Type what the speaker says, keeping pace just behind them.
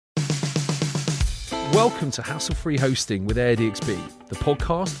Welcome to Hassle-Free Hosting with AirDXB, the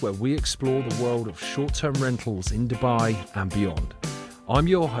podcast where we explore the world of short-term rentals in Dubai and beyond. I'm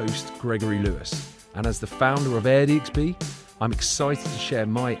your host, Gregory Lewis, and as the founder of AirDXB, I'm excited to share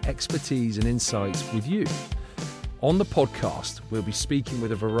my expertise and insights with you. On the podcast, we'll be speaking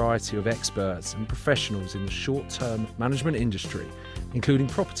with a variety of experts and professionals in the short-term management industry, including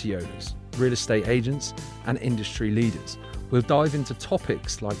property owners, real estate agents, and industry leaders. We'll dive into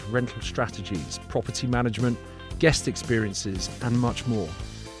topics like rental strategies, property management, guest experiences, and much more.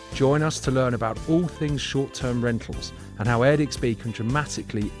 Join us to learn about all things short-term rentals and how AirDXB can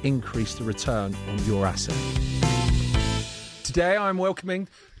dramatically increase the return on your asset. Today, I'm welcoming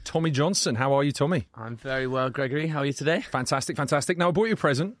Tommy Johnson. How are you, Tommy? I'm very well, Gregory. How are you today? Fantastic, fantastic. Now, I bought you a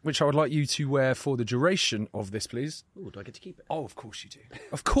present, which I would like you to wear for the duration of this, please. Oh, do I get to keep it? Oh, of course you do.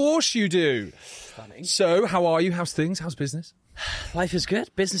 Of course you do. Stunning. So, how are you? How's things? How's business? Life is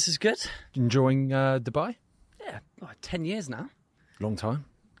good. Business is good. Enjoying Dubai? Yeah, 10 years now. Long time.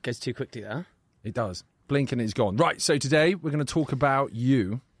 Goes too quickly, though. It does. Blink and it's gone. Right, so today we're going to talk about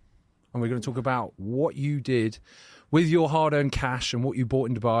you, and we're going to talk about what you did with your hard-earned cash and what you bought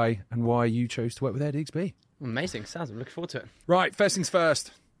in Dubai and why you chose to work with AirDXB. Amazing. Sounds. I'm looking forward to it. Right, first things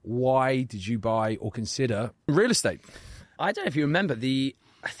first. Why did you buy or consider real estate? I don't know if you remember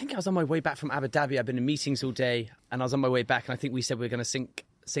I think I was on my way back from Abu Dhabi. I've been in meetings all day, and I was on my way back, and I think we said we were going to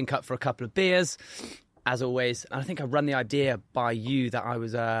sync up for a couple of beers, as always. And I think I run the idea by you that I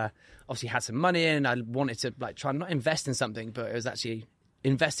was obviously had some money in, and I wanted to try and not invest in something, but it was actually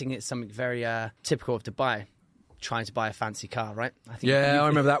investing in something very typical of Dubai. Trying to buy a fancy car, right? I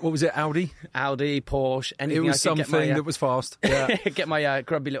remember that. What was it, Audi? Audi, Porsche, anything. It was something that was fast. Yeah. Get my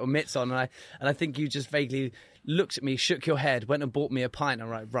grubby little mitts on, and I think you just vaguely looked at me, shook your head, went and bought me a pint, and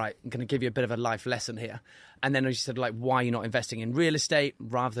right, I'm going to give you a bit of a life lesson here. And then you said, why are you not investing in real estate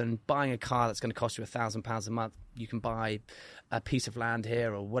rather than buying a car that's going to cost you £1,000 a month? You can buy a piece of land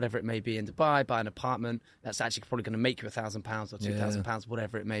here or whatever it may be in Dubai, buy an apartment that's actually probably going to make you £1,000 or £2,000,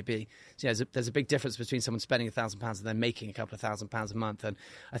 whatever it may be. So there's a big difference between someone spending £1,000 and then making a couple of £1,000 a month. And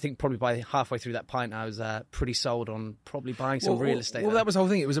I think probably by halfway through that pint, I was pretty sold on probably buying some real estate. Well, that was the whole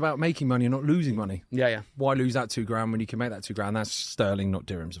thing. It was about making money and not losing money. Yeah. Why lose that £2,000 when you can make that £2,000? That's sterling, not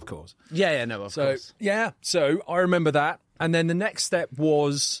dirhams, of course. Of course. Yeah, so I remember that. And then the next step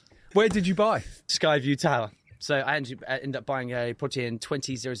was, where did you buy? Skyview Tower. So I ended up buying a property in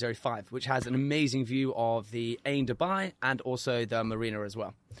 20005, which has an amazing view of the Ain Dubai and also the marina as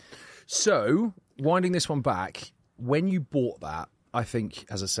well. So, winding this one back, when you bought that, I think,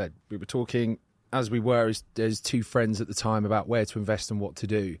 as I said, we were talking, as we were as two friends at the time, about where to invest and what to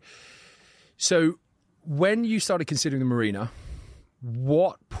do. So, when you started considering the marina,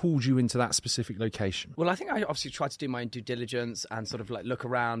 what pulled you into that specific location? Well, I think I obviously tried to do my own due diligence and sort of look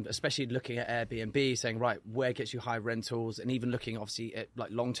around, especially looking at Airbnb, saying, right, where gets you high rentals, and even looking obviously at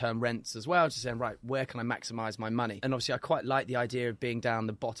long-term rents as well, just saying, right, where can I maximize my money? And obviously I quite like the idea of being down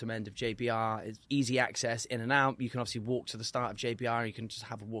the bottom end of JBR. It's easy access in and out. You can obviously walk to the start of JBR and you can just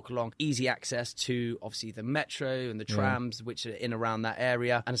have a walk along. Easy access to obviously the metro and the trams, which are in around that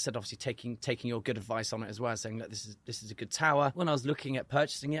area. And instead obviously taking your good advice on it as well, saying that this is a good tower. When I was looking at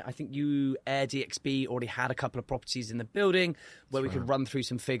purchasing it, I think AirDXB already had a couple of properties in the building where we could run through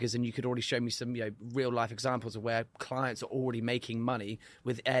some figures, and you could already show me some real life examples of where clients are already making money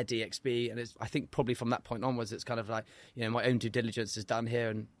with AirDXB. And I think probably from that point onwards, it's kind of my own due diligence is done here,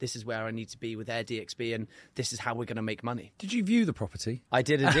 and this is where I need to be with AirDXB, and this is how we're going to make money. Did you view the property? I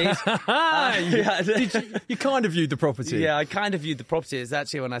did indeed. You kind of viewed the property. Yeah, I kind of viewed the property. It's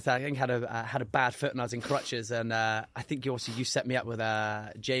actually when I think had a bad foot and I was in crutches, and I think you set me up with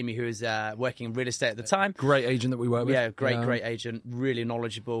Jamie, who was working in real estate at the time. Great agent that we work with. Yeah, great agent, really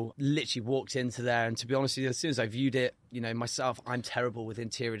knowledgeable. Literally walked into there, and to be honest with you, as soon as I viewed it, myself, I'm terrible with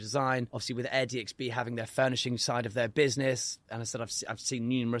interior design. Obviously, with AirDXB having their furnishing side of their business, and I said I've seen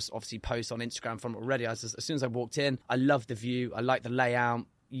numerous obviously posts on Instagram from it already. As soon as I walked in, I loved the view, I liked the layout.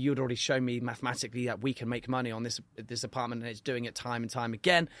 You'd already shown me mathematically that we can make money on this apartment, and it's doing it time and time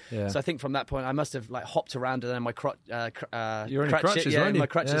again. Yeah. So I think from that point, I must have hopped around and then my crutches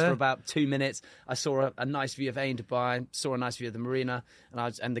for about 2 minutes. I saw a nice view of Ain Dubai, saw a nice view of the marina,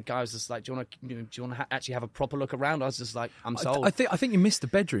 and the guy was just like, "Do you want to actually have a proper look around?" I was just like, "I'm sold." I think you missed the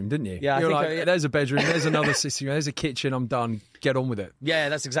bedroom, didn't you? Yeah, there's a bedroom, there's another sitting room, there's a kitchen. I'm done. Get on with it. Yeah,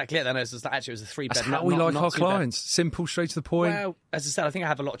 that's exactly it. Then it was a 3-bed. That's how we like our clients. Simple, straight to the point. Well, as I said, I think I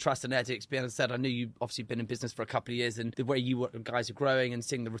have a lot of trust in AirDXB. And as I said, I knew you've obviously been in business for a couple of years, and the way you guys are growing and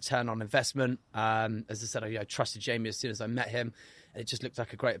seeing the return on investment. As I said, I trusted Jamie as soon as I met him. It just looked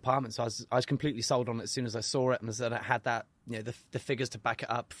like a great apartment, so I was completely sold on it as soon as I saw it, and as I said, I had that, the figures to back it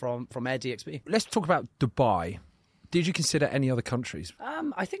up from AirDXB. Let's talk about Dubai. Did you consider any other countries?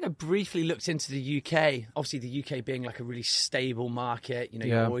 I think I briefly looked into the UK. Obviously, the UK being like a really stable market,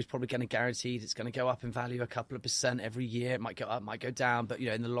 you're always probably going to guaranteed it's going to go up in value a couple of % every year. It might go up, might go down, but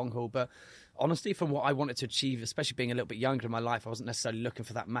in the long haul. But honestly, from what I wanted to achieve, especially being a little bit younger in my life, I wasn't necessarily looking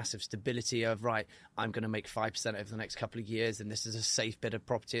for that massive stability of, right, I'm going to make 5% over the next couple of years and this is a safe bit of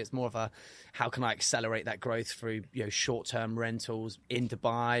property. It's more of a, how can I accelerate that growth through, short-term rentals in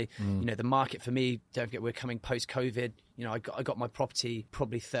Dubai? The market for me, don't forget, we're coming post-COVID. I got my property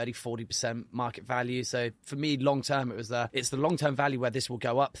probably 30-40% market value. So for me, long term, it's the long term value where this will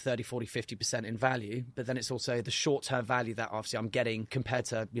go up 30-40-50% in value. But then it's also the short term value that obviously I'm getting compared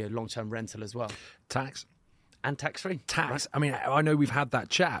to long term rental as well. Tax. And tax-free. Tax. Right? I mean, I know we've had that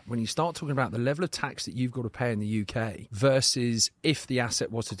chat. When you start talking about the level of tax that you've got to pay in the UK versus if the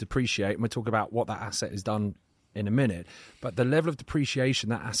asset was to depreciate, and we'll talk about what that asset has done in a minute, but the level of depreciation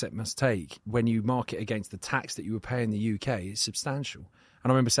that asset must take when you mark it against the tax that you would pay in the UK is substantial.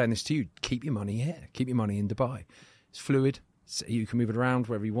 And I remember saying this to you, keep your money here, keep your money in Dubai. It's fluid, you can move it around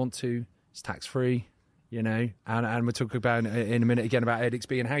wherever you want to, it's tax-free, and we'll talk about in a minute again about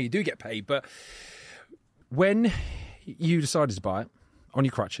AirDXB and how you do get paid. But when you decided to buy it on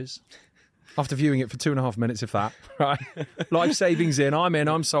your crutches, after viewing it for 2.5 minutes, if that, right? Life savings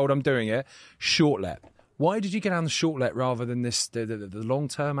I'm sold, I'm doing it, short let. Why did you get down the short let rather than the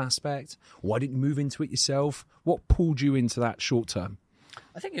long-term aspect? Why didn't you move into it yourself? What pulled you into that short-term?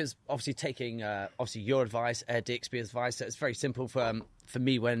 I think it was obviously taking your advice, DXB's advice. So it's very simple for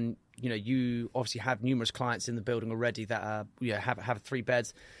me when you obviously have numerous clients in the building already that have 3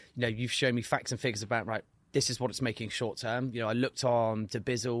 beds. You've shown me facts and figures about, right, this is what it's making short term. I looked on to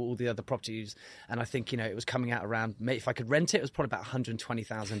Bizzle, all the other properties, and I think, it was coming out around, if I could rent it, it was probably about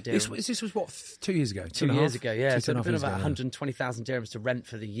 120,000 dirhams. This was what, 2 years ago? 2 years ago, yeah. So it would have been about 120,000 dirhams to rent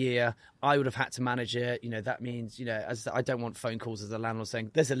for the year. I would have had to manage it. That means, as I don't want phone calls as a landlord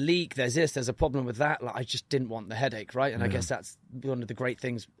saying, there's a leak, there's this, there's a problem with that. Like, I just didn't want the headache, right? And I guess that's one of the great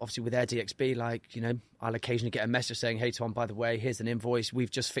things, obviously, with AirDXB. Like, I'll occasionally get a message saying, hey, Tom, by the way, here's an invoice.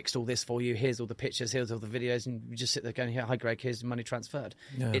 We've just fixed all this for you. Here's all the pictures. Here's all the videos. And you just sit there going, hi, Greg, here's the money transferred.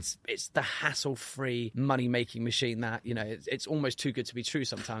 Yeah. It's the hassle-free money-making machine that, it's almost too good to be true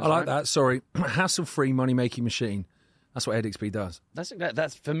sometimes. I like that. Sorry. Hassle-free money-making machine. That's what AirDXB does.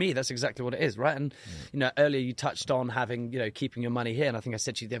 That's for me, that's exactly what it is, right? And, earlier you touched on having, keeping your money here. And I think I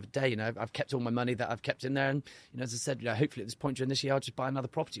said to you the other day, I've kept all my money that I've kept in there. And, as I said, hopefully at this point during this year, I'll just buy another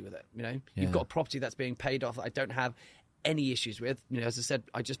property with it. You've got a property that's being paid off that I don't have any issues with. As I said,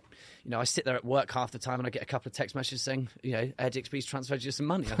 I just, I sit there at work half the time and I get a couple of text messages saying, AirDXB's transferred you some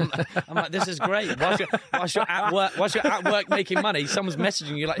money. I'm like, this is great. Whilst you're at work making money, someone's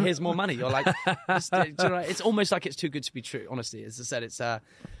messaging you like, here's more money. You're like, it's almost like it's too good to be true. Honestly, as I said, it's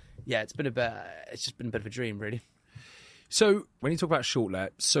just been a bit of a dream, really. So when you talk about short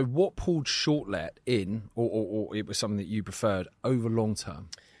let, so what pulled short let in, or it was something that you preferred over long term?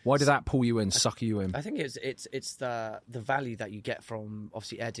 Why did that pull you in, sucker you in? I think it's the value that you get from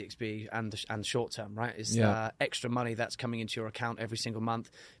obviously AirDXB and the short term, right? It's the extra money that's coming into your account every single month,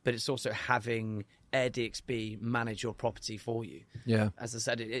 but it's also having AirDXB manage your property for you. Yeah. As I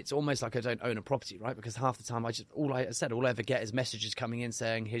said, it's almost like I don't own a property, right? Because half the time all I ever get is messages coming in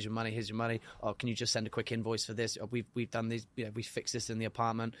saying, here's your money. Oh, can you just send a quick invoice for this? Oh, we've done these, we fixed this in the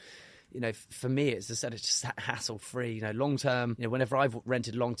apartment. For me, as I said, it's just hassle-free. Long term, whenever I've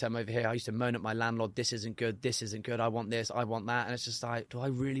rented long term over here, I used to moan at my landlord, this isn't good, I want this, I want that. And it's just like, do I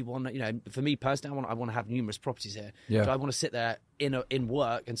really want to, for me personally, I want to have numerous properties here. Yeah. Do I want to sit there in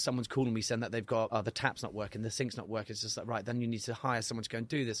work and someone's calling me saying that they've got, the tap's not working, the sink's not working? It's just like, right, then you need to hire someone to go and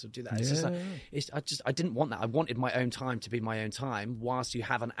do this or do that. It's just like, I didn't want that. I wanted my own time to be my own time whilst you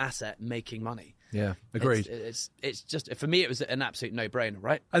have an asset making money. Yeah, agreed. It's just, for me, it was an absolute no-brainer,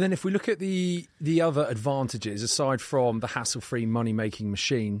 right? And then if we look at the other advantages, aside from the hassle-free money-making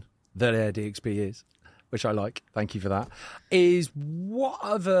machine that AirDXB is, which I like, thank you for that, is what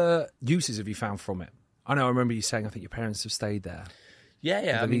other uses have you found from it? I remember you saying, I think your parents have stayed there.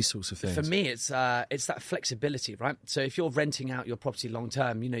 Yeah. These sorts of things. For me, it's that flexibility, right? So if you're renting out your property long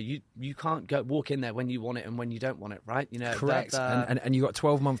term, you can't walk in there when you want it and when you don't want it, right? Correct. And you got a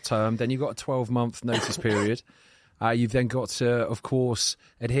 12-month term, then you've got a 12-month notice period. You've then got to, of course,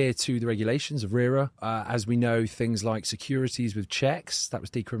 adhere to the regulations of RERA. As we know, things like securities with checks, that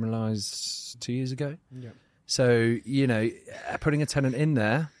was decriminalised 2 years ago. Yeah. So, putting a tenant in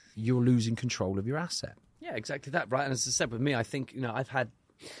there, you're losing control of your asset. Yeah, exactly that, right? And as I said, with me, I think, I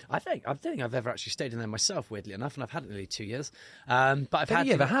don't think I've ever actually stayed in there myself, weirdly enough, and I've had it nearly 2 years. But I've had.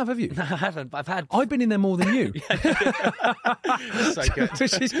 You ever have you? No, I haven't. But I've been in there more than you. So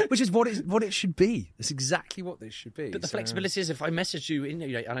good. which is what it should be. It's exactly what this should be. But the flexibility is, if I message you, and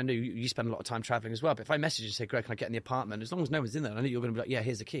I know you spend a lot of time traveling as well. But if I message you and say, "Greg, can I get in the apartment?" As long as no one's in there, I know you're going to be like, "Yeah,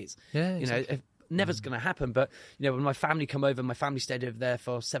 here's the keys." Yeah, exactly. Never's going to happen. But when my family come over, my family stayed over there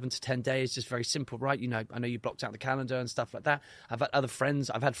for 7 to 10 days, just very simple, right? I know you blocked out the calendar and stuff like that. I've had friends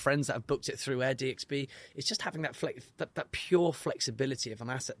that have booked it through AirDXB. It's just having that that pure flexibility of an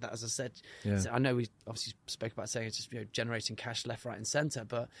asset that, as I said, I know we obviously spoke about saying it's just generating cash left, right, and centre,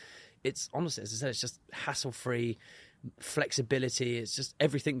 but it's honestly, as I said, it's just hassle-free. Flexibility, it's just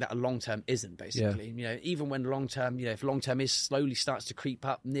everything that a long term isn't, basically. Even when long term, if long term is slowly starts to creep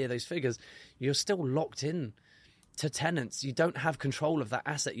up near those figures, you're still locked in to tenants. You don't have control of that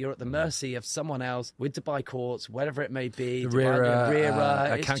asset. You're at the mercy of someone else with Dubai courts, whatever it may be. The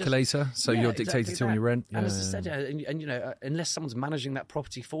RERA calculator, so you're dictated to on your rent. And as I said, unless someone's managing that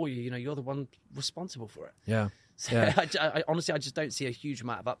property for you, you're the one responsible for it. Yeah. So I honestly just don't see a huge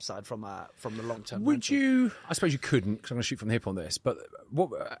amount of upside from the long term. Would you? I suppose you couldn't, because I'm going to shoot from the hip on this. But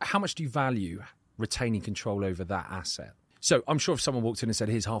how much do you value retaining control over that asset? So I'm sure if someone walked in and said,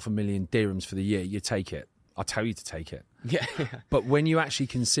 "Here's 500,000 dirhams for the year," you take it. I'll tell you to take it. Yeah. But when you actually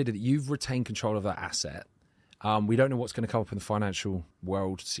consider that you've retained control of that asset, we don't know what's going to come up in the financial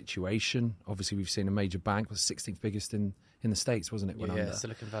world situation. Obviously, we've seen a major bank was the 16th biggest in the States, wasn't it?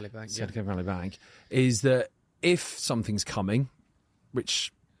 Silicon Valley Bank. Silicon Valley Bank is that. If something's coming,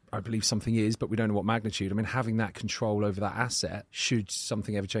 which I believe something is, but we don't know what magnitude, having that control over that asset, should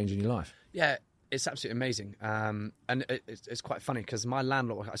something ever change in your life? Yeah, it's absolutely amazing. And it's quite funny because my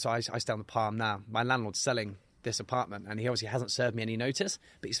landlord, so I stay on the Palm now, my landlord's selling this apartment and he obviously hasn't served me any notice,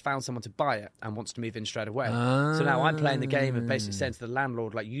 but he's found someone to buy it and wants to move in straight away. So now I'm playing the game of basically saying to the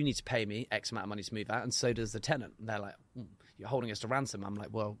landlord, like, you need to pay me X amount of money to move out, and so does the tenant. And they're like, you're holding us to ransom. I'm like,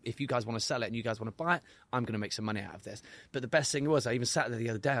 well, if you guys want to sell it and you guys want to buy it, I'm going to make some money out of this. But the best thing was, I even sat there the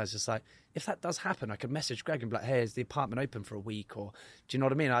other day, I was just like, if that does happen, I could message Greg and be like, hey, is the apartment open for a week? Or do you know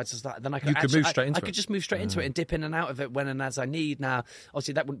what I mean? I just like, then I could move straight into it. I could just move straight into it and dip in and out of it when and as I need. Now,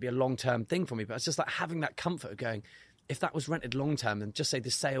 obviously that wouldn't be a long-term thing for me, but it's just like having that comfort of going, if that was rented long-term and just say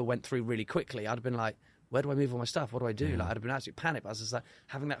the sale went through really quickly, I'd have been like, where do I move all my stuff? What do I do? Like, I'd have been absolutely panicked. But I was just like,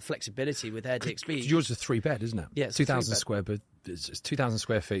 having that flexibility with AirDXB. Yours is a 3-bed, isn't it? Yeah, it's 2,000 square, but it's 2,000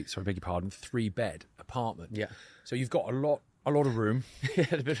 square feet. Sorry, beg your pardon. 3-bed apartment. Yeah. So you've got a lot of room,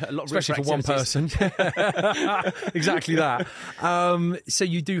 a lot of especially for one person. Exactly that. So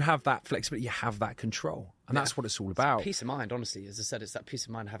you do have that flexibility. You have that control, and that's what it's all about. It's peace of mind, honestly. As I said, it's that peace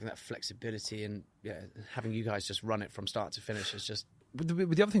of mind, having that flexibility, and having you guys just run it from start to finish is just. With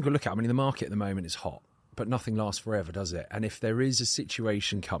the other thing we look at, the market at the moment is hot. But nothing lasts forever, does it? And if there is a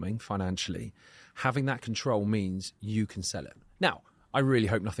situation coming financially, having that control means you can sell it. Now, I really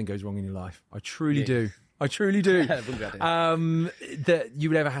hope nothing goes wrong in your life. I truly do. I truly do. That you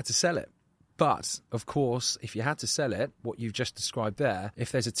would ever have to sell it. But, of course, if you had to sell it, what you've just described there,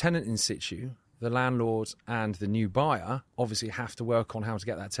 if there's a tenant in situ, the landlord and the new buyer obviously have to work on how to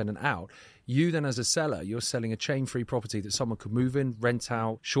get that tenant out. You then, as a seller, you're selling a chain-free property that someone could move in, rent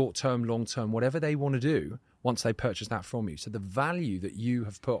out, short-term, long-term, whatever they want to do once they purchase that from you. So the value that you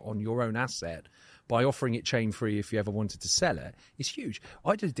have put on your own asset by offering it chain-free if you ever wanted to sell it is huge.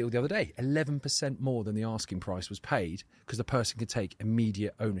 I did a deal the other day, 11% more than the asking price was paid because the person could take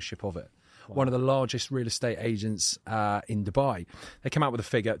immediate ownership of it. Wow. One of the largest real estate agents in Dubai. They came out with a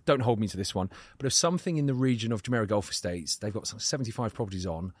figure, don't hold me to this one, but of something in the region of Jumeirah Gulf Estates, they've got some 75 properties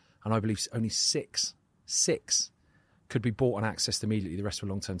on, and I believe only six could be bought and accessed immediately. The rest were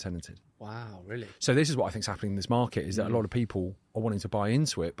long-term tenanted. Wow, really? So this is what I think is happening in this market, is that a lot of people are wanting to buy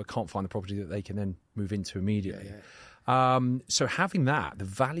into it, but can't find the property that they can then move into immediately. So having that, the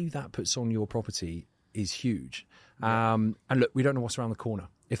value that puts on your property is huge. And look, we don't know what's around the corner.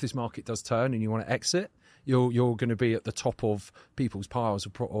 If this market does turn and you want to exit, you're going to be at the top of people's piles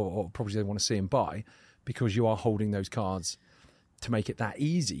of or properties they want to see and buy, because you are holding those cards to make it that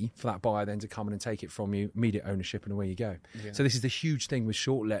easy for that buyer then to come in and take it from you, immediate ownership, and away you go. Yeah. So this is the huge thing with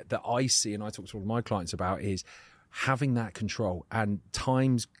short let that I see, and I talk to all of my clients about, is having that control. And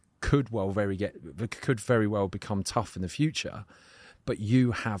times could very well become tough in the future, but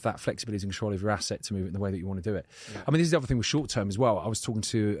you have that flexibility and control of your asset to move it in the way that you want to do it. Yeah. This is the other thing with short term as well. I was talking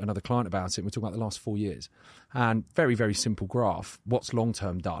to another client about it, and we're talking about the last 4 years. And very, very simple graph. What's long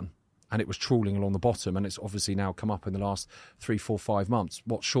term done? and it was trawling along the bottom, and it's obviously now come up in the last 3, 4, 5 months.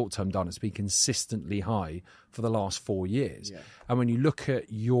 What's short-term done? It's been consistently high for the last 4 years. Yeah. And when you look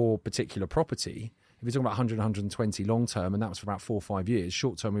at your particular property, if you're talking about 100, 120 long-term, and that was for about 4 or 5 years,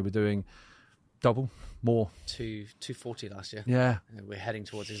 short-term we were doing double, more. 240 last year. Yeah. We're heading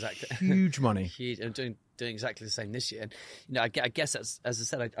towards exactly huge money. Huge. I'm doing exactly the same this year. And, I guess as I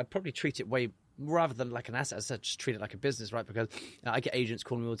said, I'd probably treat it way rather than like an asset. As I said, just treat it like a business, right? Because I get agents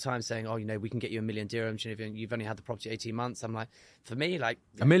calling me all the time saying, "Oh, we can get you 1 million dirhams. You've only had the property 18 months." I'm like, for me, like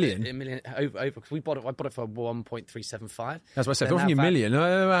a million over because I bought it for 1.375. That's what I said. If offering you a million,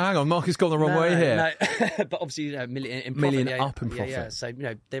 hang on, Mark has gone the wrong way here. No. But obviously, a million in profit. Million up in profit. Yeah. So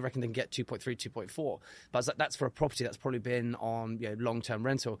they reckon they can get 2.3, 2.4. But that's for a property that's probably been on long-term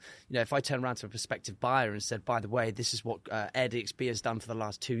rental. If I turn around to a prospective buyer and said, by the way, this is what AirDXB has done for the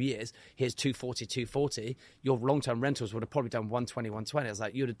last 2 years. Here's 240. Your long-term rentals would have probably done 120. I was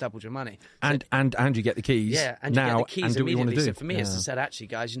like, you'd have doubled your money. So, and you get the keys. Yeah, and now, you get the keys and do what you want to do. So for me, it's said, actually,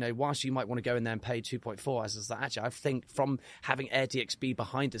 guys, whilst you might want to go in there and pay 2.4, I was like, actually, I think from having AirDXB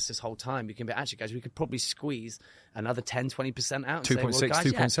behind us this whole time, we can be, actually, guys, we could probably squeeze another 10, 20% out. 2.6,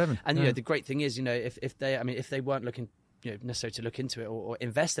 2.7. And the great thing is, if they weren't looking necessarily to look into it or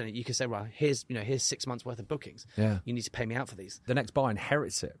invest in it, you can say, well, here's 6 months worth of bookings. Yeah. You need to pay me out for these. The next buyer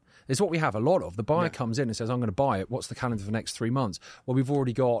inherits it. It's what we have a lot of. The buyer comes in and says, I'm going to buy it. What's the calendar for the next 3 months? Well, we've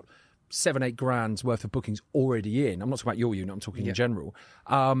already got 7-8 grand's worth of bookings already in. I'm not talking about your unit, I'm talking in general.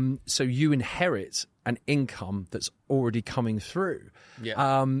 So you inherit an income that's already coming through.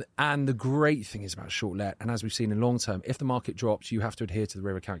 Yeah. And the great thing is about short let, and as we've seen in long term, if the market drops, you have to adhere to the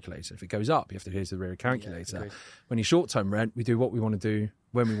RERA calculator. If it goes up, you have to adhere to the RERA calculator. When you short term rent, we do what we want to do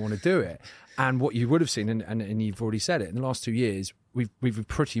when we want to do it. And what you would have seen, and you've already said it, in the last 2 years, we've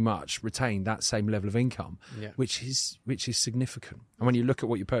pretty much retained that same level of income, which is significant. And when you look at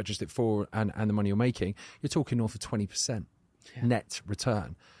what you purchased it for and the money you're making, you're talking north of 20% net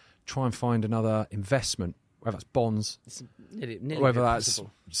return. Try and find another investment, whether that's bonds, nearly whether that's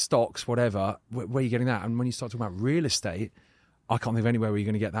impossible. Stocks, whatever. Where are you getting that? And when you start talking about real estate, I can't think of anywhere where you're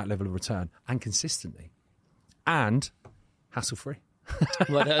going to get that level of return and consistently and hassle-free.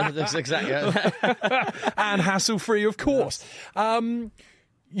 Well, that's exactly and hassle-free, of course.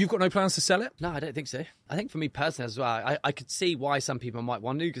 You've got no plans to sell it? No, I don't think so. I think for me personally as well, I could see why some people might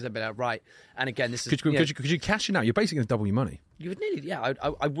want to, because they'd be like, right. And again, this is... Could you cash in out? You're basically going to double your money. You would nearly,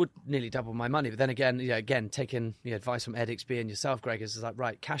 I would nearly double my money. But then again, taking advice from AirDXB and yourself, Greg, is like,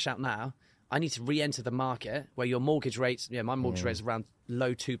 right, cash out now. I need to re-enter the market where your mortgage rates, my mortgage rate is around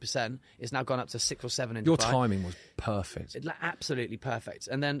low 2%. It's now gone up to 6 or 7 in Your Dubai. timing was perfect. Absolutely perfect.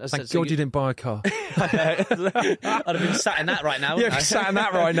 And then, thank God you didn't buy a car. I'd have been sat in that right now. Yeah, sat in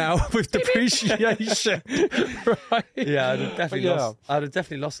that right now with depreciation. Right? Yeah, I'd have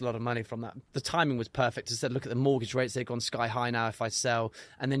definitely lost a lot of money from that. The timing was perfect. I said, look at the mortgage rates; they've gone sky high now. If I sell,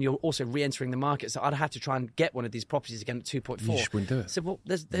 and then you're also re-entering the market, so I'd have to try and get one of these properties again at 2.4. You just wouldn't do it. So, well,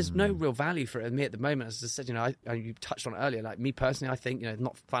 there's no real value for me at the moment. As I said, you touched on it earlier. Like me personally, I think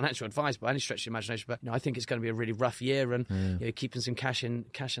not financial advice by any stretch of the imagination, but I think it's going to be a really rough year, and keeping some cash in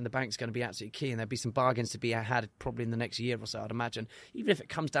the bank is going to be absolutely key. And there'll be some bargains to be had probably in the next year or so, I'd imagine. Even if it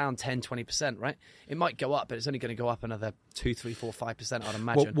comes down 10, 20%, right? It might go up, but it's only going to go up another 2, 3, 4, 5%, I'd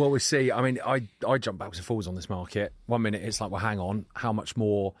imagine. Well, we'll see. I mean, I jump backwards and forwards on this market. 1 minute it's like, well, hang on, how much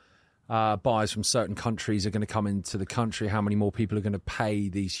more buyers from certain countries are going to come into the country? How many more people are going to pay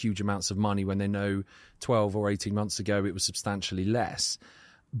these huge amounts of money when they know 12 or 18 months ago it was substantially less?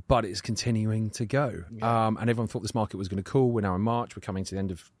 But it's continuing to go. Yeah. And everyone thought this market was going to cool. We're now in March. We're coming to the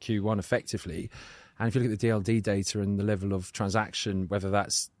end of Q1 effectively. And if you look at the DLD data and the level of transaction, whether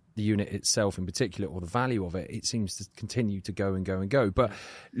that's the unit itself in particular or the value of it, it seems to continue to go and go and go. But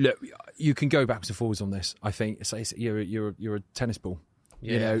look, you can go backwards and forwards on this. I think you're a tennis ball.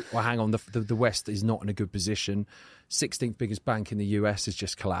 Yeah. Well, hang on. The West is not in a good position. 16th biggest bank in the US has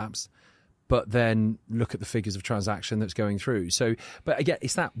just collapsed. But then look at the figures of transaction that's going through. So, but again,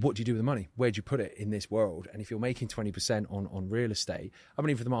 it's that, what do you do with the money? Where do you put it in this world? And if you're making 20% on real estate, I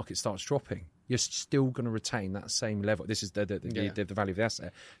mean, if the market starts dropping, you're still going to retain that same level. This is the value of the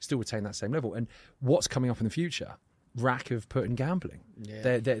asset, still retain that same level. And what's coming up in the future? Rack have put in gambling.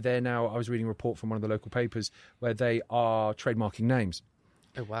 Yeah. They're now, I was reading a report from one of the local papers where they are trademarking names.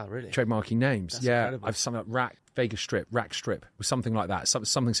 Oh, wow, really? Trademarking names. That's incredible. I've summed up Rack, Vegas Strip, Rack Strip, or something like that.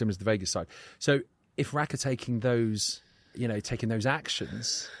 Something similar to the Vegas side. So if Rack are taking those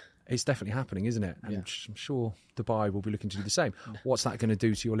actions, It's definitely happening, isn't it? And I'm sure Dubai will be looking to do the same. What's that going to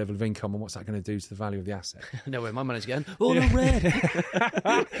do to your level of income, and what's that going to do to the value of the asset? No way, my money's going all on red.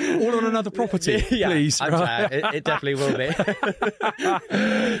 All on another property, please. Right? It definitely will be.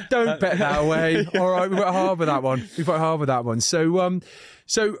 Don't bet that away. All right, we worked hard with that one.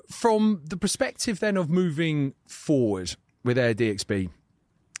 So from the perspective then of moving forward with AirDXB,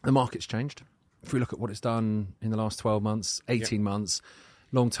 the market's changed. If we look at what it's done in the last 12 months, 18 months,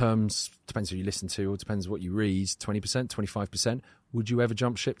 long terms, depends who you listen to or depends what you read, 20%, 25%. Would you ever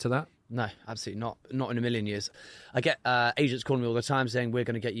jump ship to that? No, absolutely not. Not in a million years. I get agents calling me all the time saying, we're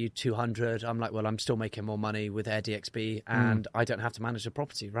going to get you 200. I'm like, well, I'm still making more money with AirDXB and I don't have to manage the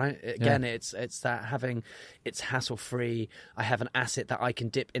property, right? Again, it's that it's hassle-free. I have an asset that I can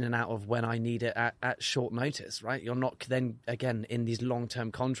dip in and out of when I need it at short notice, right? You're not then, again, in these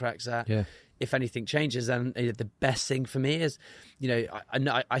long-term contracts that... If anything changes, then the best thing for me is,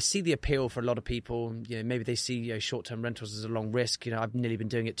 I see the appeal for a lot of people. Maybe they see short-term rentals as a long risk. I've nearly been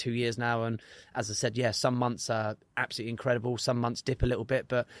doing it 2 years now, and as I said, some months are absolutely incredible. Some months dip a little bit,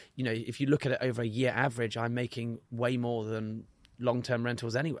 but if you look at it over a year average, I'm making way more than long-term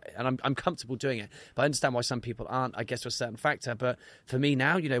rentals anyway, and I'm comfortable doing it. But I understand why some people aren't, I guess, to a certain factor. But for me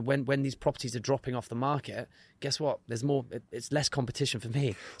now, when these properties are dropping off the market, guess what? There's more. It's less competition for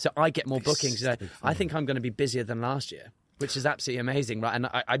me, so I get more bookings. I think I'm going to be busier than last year, which is absolutely amazing, right? And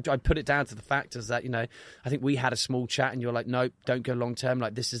I put it down to the factors that I think we had a small chat, and you're like, no, don't go long-term.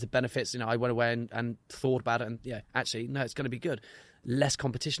 Like, this is the benefits. I went away and thought about it, and actually, no, it's going to be good. Less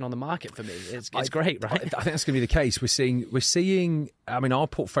competition on the market for me. It's great, right? I think that's going to be the case. We're seeing. I mean, our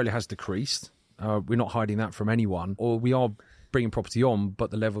portfolio has decreased. We're not hiding that from anyone, or we are bringing property on, but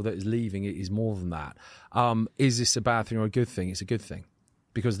the level that is leaving it is more than that. Is this a bad thing or a good thing? It's a good thing,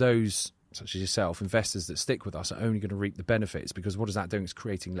 because those, such as yourself, investors that stick with us are only going to reap the benefits, because what is that doing? It's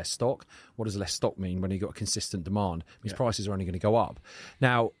creating less stock. What does less stock mean when you've got a consistent demand? It means prices are only going to go up.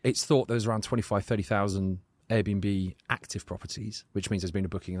 Now, it's thought there's around 30,000 Airbnb active properties, which means there's been a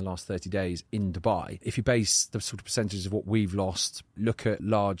booking in the last 30 days in Dubai. If you base the sort of percentages of what we've lost, look at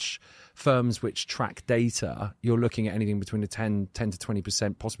large firms which track data, you're looking at anything between a 10 to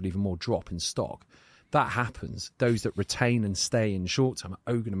 20%, possibly even more drop in stock. That happens. Those that retain and stay in short term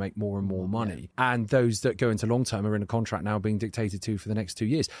are going to make more and more money. And those that go into long term are in a contract now being dictated to for the next 2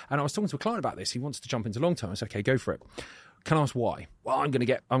 years. And I was talking to a client about this. He wants to jump into long term. I said, okay, go for it. Can I ask why? Well, I'm going to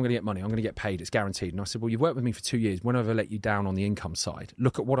get money. I'm going to get paid. It's guaranteed. And I said, well, you've worked with me for 2 years. When have I let you down on the income side?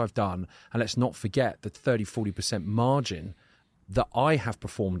 Look at what I've done. And let's not forget the 30-40% margin that I have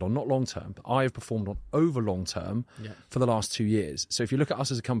performed on, not long term, but I have performed on over long term for the last 2 years. So if you look at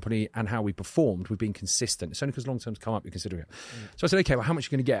us as a company and how we performed, we've been consistent. It's only because long term's come up, you're considering it. So I said, okay, well, how much are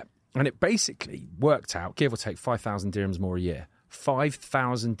you going to get? And it basically worked out, give or take 5,000 dirhams more a year.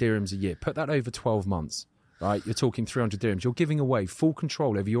 5,000 dirhams a year. Put that over 12 months. Right, you're talking 300 dirhams. You're giving away full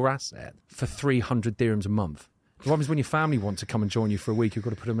control over your asset for 300 dirhams a month. What happens when your family want to come and join you for a week? You've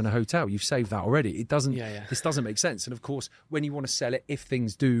got to put them in a hotel. You've saved that already. It doesn't. This doesn't make sense. And of course, when you want to sell it, if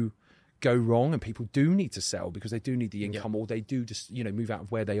things do go wrong and people do need to sell because they do need the income, or they do just move out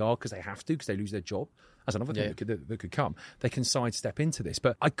of where they are because they have to, because they lose their job. That's another thing that could come. They can sidestep into this,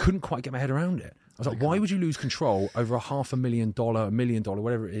 but I couldn't quite get my head around it. I was like, why would you lose control over $500,000, $1 million,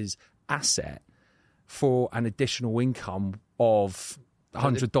 whatever it is, asset for an additional income of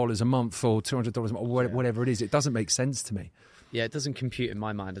 $100 a month or $200 a month, or whatever it is? It doesn't make sense to me. Yeah, it doesn't compute in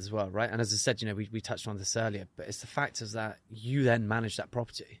my mind as well, right? And as I said, we touched on this earlier, but it's the factors that you then manage that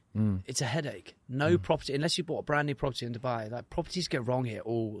property. It's a headache. No property, unless you bought a brand new property in Dubai, like, properties go wrong here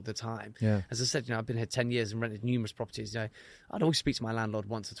all the time. Yeah. As I said, I've been here 10 years and rented numerous properties. I'd always speak to my landlord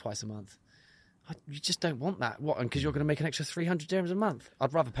once or twice a month. You just don't want that. What? And because you're going to make an extra 300 dirhams a month.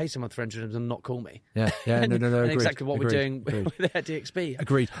 I'd rather pay someone 300 dirhams and not call me. No. And exactly what we're doing with AirDXB.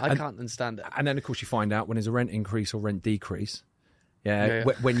 Agreed. I can't understand it. And then, of course, you find out when there's a rent increase or rent decrease.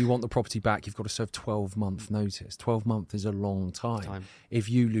 When you want the property back, you've got to serve 12-month notice. 12 months is a long time. If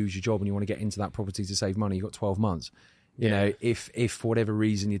you lose your job and you want to get into that property to save money, you've got 12 months. If for whatever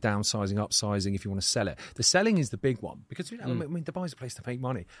reason you're downsizing, upsizing, if you want to sell it. The selling is the big one, because I mean, Dubai's a place to make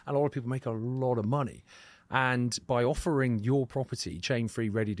money, and a lot of people make a lot of money. And by offering your property chain-free,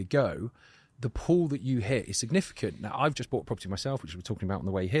 ready to go, the pool that you hit is significant. Now, I've just bought a property myself, which we're talking about on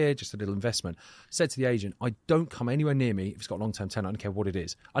the way here, just a little investment. Said to the agent, I don't come anywhere near me if it's got a long-term tenant. I don't care what it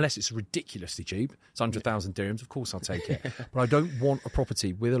is, unless it's ridiculously cheap. It's 100,000 dirhams. Of course, I'll take it. But I don't want a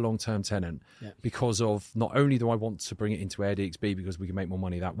property with a long-term tenant because of, not only do I want to bring it into AirDXB because we can make more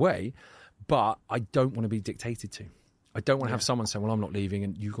money that way, but I don't want to be dictated to. I don't want to have someone saying, well, I'm not leaving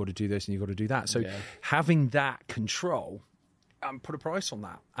and you've got to do this and you've got to do that. So having that control put a price on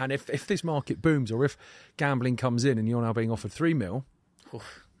that. And if this market booms, or if gambling comes in and you're now being offered 3 mil,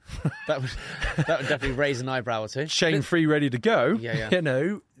 that would definitely raise an eyebrow or two. chain free, ready to go. Yeah. You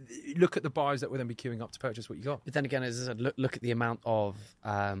know, look at the buyers that will then be queuing up to purchase what you got. But then again, as I said, look at the amount of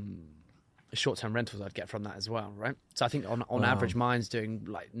short-term rentals I'd get from that as well, right? So I think on average, mine's doing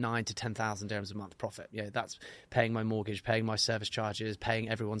like 9,000 to 10,000 dirhams a month profit. Yeah, that's paying my mortgage, paying my service charges, paying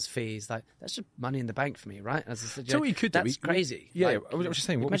everyone's fees. Like, that's just money in the bank for me, right? As I said, So what you could do, that's crazy. Yeah, like, I was just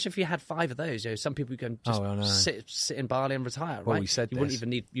saying. Imagine if you had 5 of those. You know, some people can just sit in Bali and retire, right? Well, we said you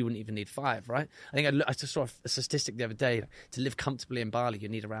wouldn't even need 5, right? I think I just saw a statistic the other day. To live comfortably in Bali, you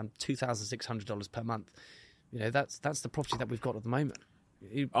need around $2,600 per month. You know, that's the property that we've got at the moment.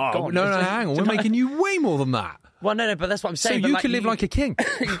 No, hang on. We're making you way more than that. Well, no, but that's what I'm saying. So you could live like a king.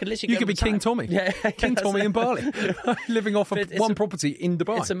 You could literally be King Tommy. Yeah, King Tommy in Bali, living off of one property in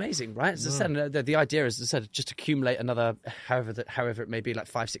Dubai. It's amazing, right? As I said, the idea is, as I said, just accumulate another, however it may be, like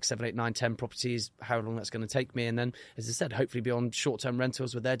 5, 6, 7, 8, 9, 10 properties, how long that's going to take me. And then, as I said, hopefully be on short-term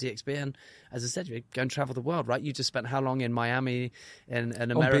rentals with their DXB. And as I said, you go and travel the world, right? You just spent how long in Miami, in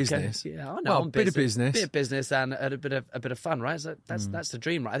America? On business. Yeah, I know. Well, bit of business. Bit of business and a bit of fun, right? So that's the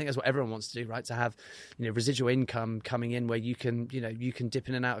dream, right? I think that's what everyone wants to do, right? To have, you know, residual income coming in where you can dip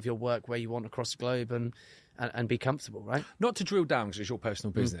in and out of your work where you want across the globe and be comfortable, right? Not to drill down because it's your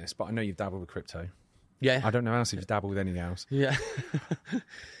personal business, but I know you've dabbled with crypto. Yeah. I don't know else if you've dabbled with anything else. Yeah.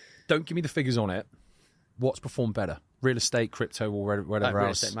 Don't give me the figures on it. What's performed better? Real estate, crypto, or whatever real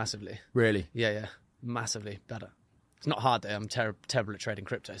else? Estate, massively. Really? Yeah. Massively better. It's not hard though. I'm terrible at trading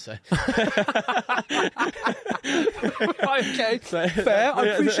crypto, so. Okay, fair. I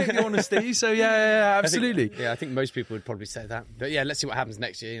appreciate the honesty. So yeah, absolutely. I think most people would probably say that. But yeah, let's see what happens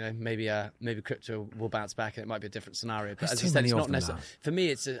next year. You know, maybe crypto will bounce back, and it might be a different scenario. But as I said, it's not necessarily for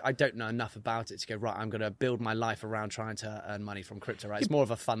me. I don't know enough about it to go right. I'm going to build my life around trying to earn money from crypto. Right, it's more of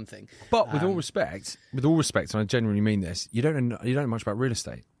a fun thing. But with all respect, and I genuinely mean this, you don't know much about real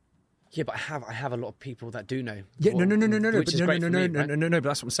estate. Yeah, but I have a lot of people that do know. Yeah, no. But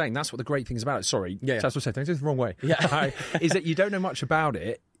that's what I'm saying. That's what the great thing is about it. Sorry, that's what I said. Don't do it the wrong way. Yeah, is that you don't know much about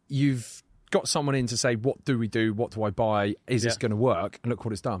it. You've got someone in to say, what do we do? What do I buy? Is this going to work? And look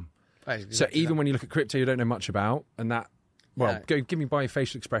what it's done. Exactly so even when you look at crypto, you don't know much about, and that. Well, go give me by your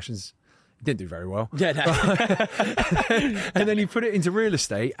facial expressions. It didn't do very well. Yeah, no. And then you put it into real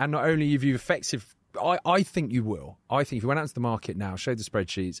estate, and not only have you effective. I think you will. I think if you went out to the market now, showed the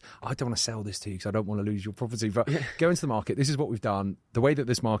spreadsheets, I don't want to sell this to you because I don't want to lose your property, but go into the market. This is what we've done. The way that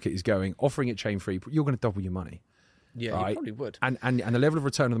this market is going, offering it chain free, you're going to double your money. Yeah, right? You probably would. And the level of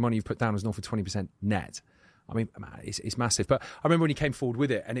return on the money you've put down is north of 20% net. I mean, it's massive. But I remember when he came forward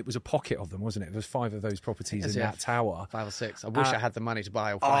with it, and it was a pocket of them, wasn't it? There was 5 of those properties in that tower. 5 or 6. I wish I had the money to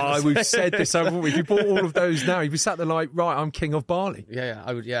buy all 5 we've said this, haven't we? If you bought all of those now, you'd be sat there like, right, I'm king of Bali. Yeah,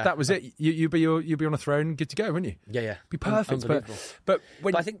 I would. Yeah, that was it. You'd be on a throne, good to go, wouldn't you? Yeah. Be perfect. But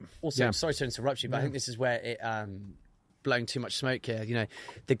I think also, I'm sorry to interrupt you, but I think this is where it. Blowing too much smoke here. You know,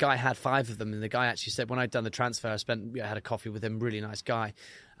 the guy had 5 of them, and the guy actually said when I'd done the transfer, I had a coffee with him, really nice guy,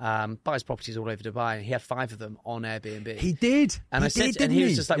 buys properties all over Dubai, and he had 5 of them on Airbnb. He did. And he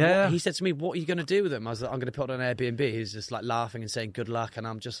was just like, yeah. he said to me, "What are you going to do with them?" I was like, "I'm going to put it on Airbnb." He was just like laughing and saying, "Good luck," and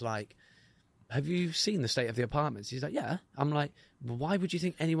I'm just like, "Have you seen the state of the apartments?" He's like, "Yeah." I'm like, well, why would you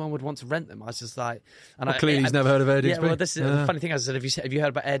think anyone would want to rent them? I was just like... Clearly he's never heard of AirDXB. Yeah, well, this is the funny thing. I said, have you heard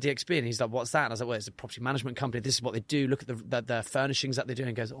about AirDXB? And he's like, what's that? And I was like, well, it's a property management company. This is what they do. Look at the furnishings that they do. And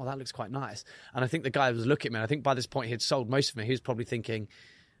he goes, oh, that looks quite nice. And I think the guy was looking at me. And I think by this point he had sold most of them. He was probably thinking...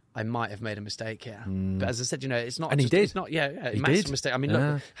 I might have made a mistake here. But as I said, you know, it's not... And just, he did. It's not, a massive mistake. I mean,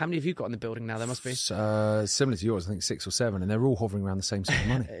 look, how many have you got in the building now? There must be... Similar to yours, I think 6 or 7, and they're all hovering around the same sort of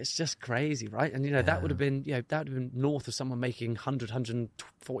money. It's just crazy, right? And, you know, that would have been, north of someone making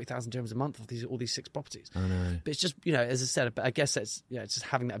 140,000 dirhams a month of all these 6 properties. I know. But it's just, you know, as I said, I guess it's just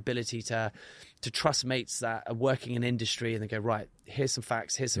having that ability to trust mates that are working in industry and they go, right, here's some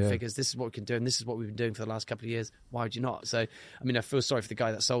facts, here's some figures, this is what we can do, and this is what we've been doing for the last couple of years. Why would you not? So, I mean, I feel sorry for the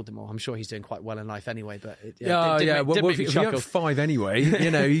guy that sold them all. I'm sure he's doing quite well in life anyway, but it did make me if you chuckle. have 5 anyway, you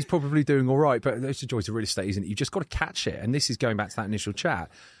know, he's probably doing all right. But that's the joy to real estate, isn't it? You've just got to catch it. And this is going back to that initial chat.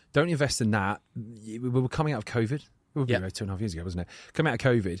 Don't invest in that. We were coming out of COVID. It would be about 2.5 years ago, wasn't it? Coming out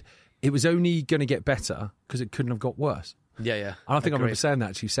of COVID, it was only going to get better because it couldn't have got worse. Yeah. And I think I remember saying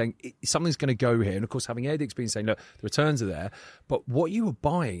that to you, saying something's going to go here. And of course, having AirDXB being saying, look, the returns are there. But what you were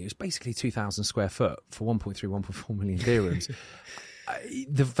buying is basically 2,000 square foot for 1.3, 1.4 million dirhams.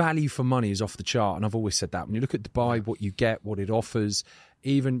 The value for money is off the chart. And I've always said that. When you look at Dubai, what you get, what it offers,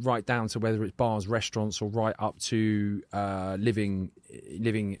 even right down to whether it's bars, restaurants, or right up to living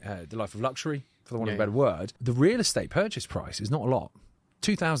the life of luxury for the want of a better word. The real estate purchase price is not a lot.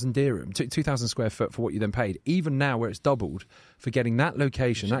 2,000 dirham, 2,000 square foot for what you then paid. Even now where it's doubled for getting that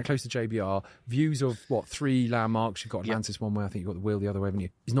location, that close to JBR, views of, 3 landmarks. You've got Atlantis one way, I think you've got the Wheel the other way, haven't you?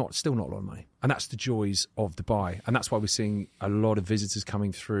 It's still not a lot of money. And that's the joys of Dubai. And that's why we're seeing a lot of visitors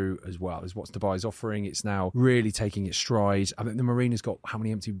coming through as well, is what Dubai's offering. It's now really taking its stride. I think the marina's got how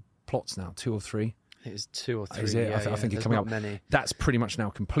many empty plots now? 2 or 3? It's 2 or 3. Is it? I think it's coming up. Many. That's pretty much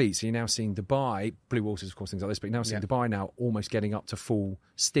now complete. So you're now seeing Dubai, Blue Waters, of course, things like this, but you're now seeing Dubai now almost getting up to full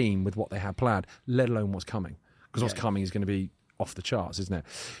steam with what they had planned, let alone what's coming. Because what's coming is going to be off the charts, isn't it?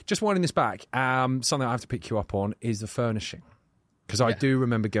 Just winding this back, something I have to pick you up on is the furnishing. Because I do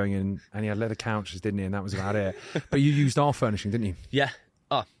remember going in and he had leather couches, didn't he? And that was about it. But you used our furnishing, didn't you? Yeah.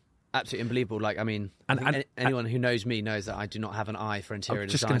 Oh, absolutely unbelievable. Like, I mean, anyone who knows me knows that I do not have an eye for interior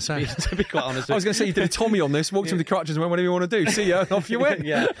design. Just going to say, to be quite honest. I was going to say you did a Tommy on this, walked in with the crutches and went, whatever you want to do. See ya, off you went.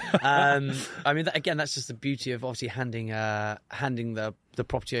 Yeah. I mean, again, that's just the beauty of obviously handing the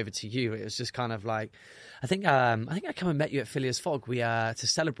property over to you. It was just kind of like, I think I come and met you at Phileas Fogg. We to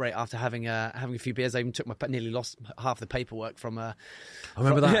celebrate after having a few beers. I even nearly lost half the paperwork from. I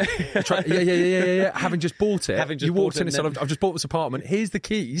remember that. Yeah. Having just bought it, you walked in and said, "I've just bought this apartment. Here's the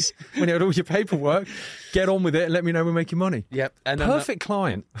keys." When you had all your paperwork, get on with it and let me know we're making money. Yep. And perfect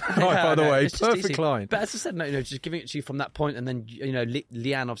client. By the way, perfect client. But as I said, just giving it to you from that point, and then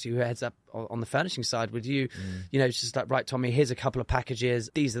Leanne, obviously, who heads up on the furnishing side with you, it's just like, right, Tommy, here's a couple of packages.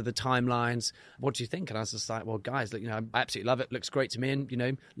 These are the timelines. What do you think? And I was just like, well, guys, look, I absolutely love it. Looks great to me.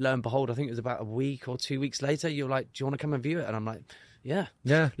 And lo and behold, I think it was about a week or 2 weeks later, you're like, do you want to come and view it? And I'm like, yeah,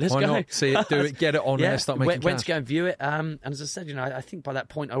 let's why go. Not? See it, do it, get it on, and let's start making cash. Went to go and view it. And as I said, I think by that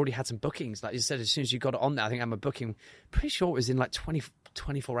point I already had some bookings. Like you said, as soon as you got it on there, I think I had a booking. Pretty sure it was in like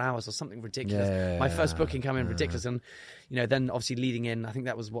 24 hours or something ridiculous. Yeah. My first booking came in ridiculous, and then obviously leading in, I think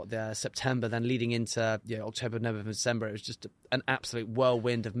that was the September. Then leading into October, November, December, it was just an absolute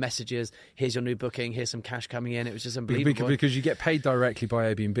whirlwind of messages. Here's your new booking. Here's some cash coming in. It was just unbelievable. Because you get paid directly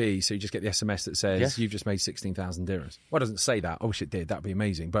by Airbnb, so you just get the SMS that says you've just made 16,000 dirhams. Well, it doesn't say that. I wish it did. That'd be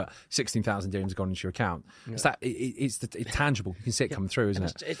amazing. But 16,000 dirhams have gone into your account. Yeah. It's tangible. You can see it coming through, isn't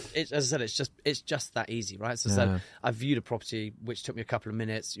it? As I said, it's just that easy, right? So I said, I viewed a property which took me a couple of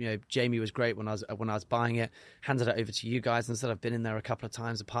minutes. Jamie was great when I was buying it. Handed it over to you guys, and said I've been in there a couple of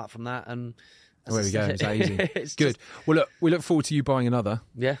times. Apart from that, and there we go. It's that easy. Good. Well, we look forward to you buying another.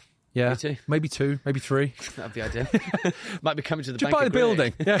 Yeah. Yeah, me too. Maybe 2, maybe 3. That'd be ideal. Might be coming to the Just bank. buy the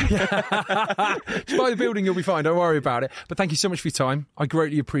building. Yeah. Just buy the building, you'll be fine. Don't worry about it. But thank you so much for your time. I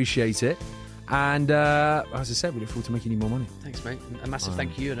greatly appreciate it. And as I said, we look forward to making you more money. Thanks, mate. A massive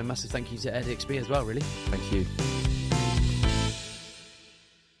thank you, and a massive thank you to EdXB as well, really. Thank you.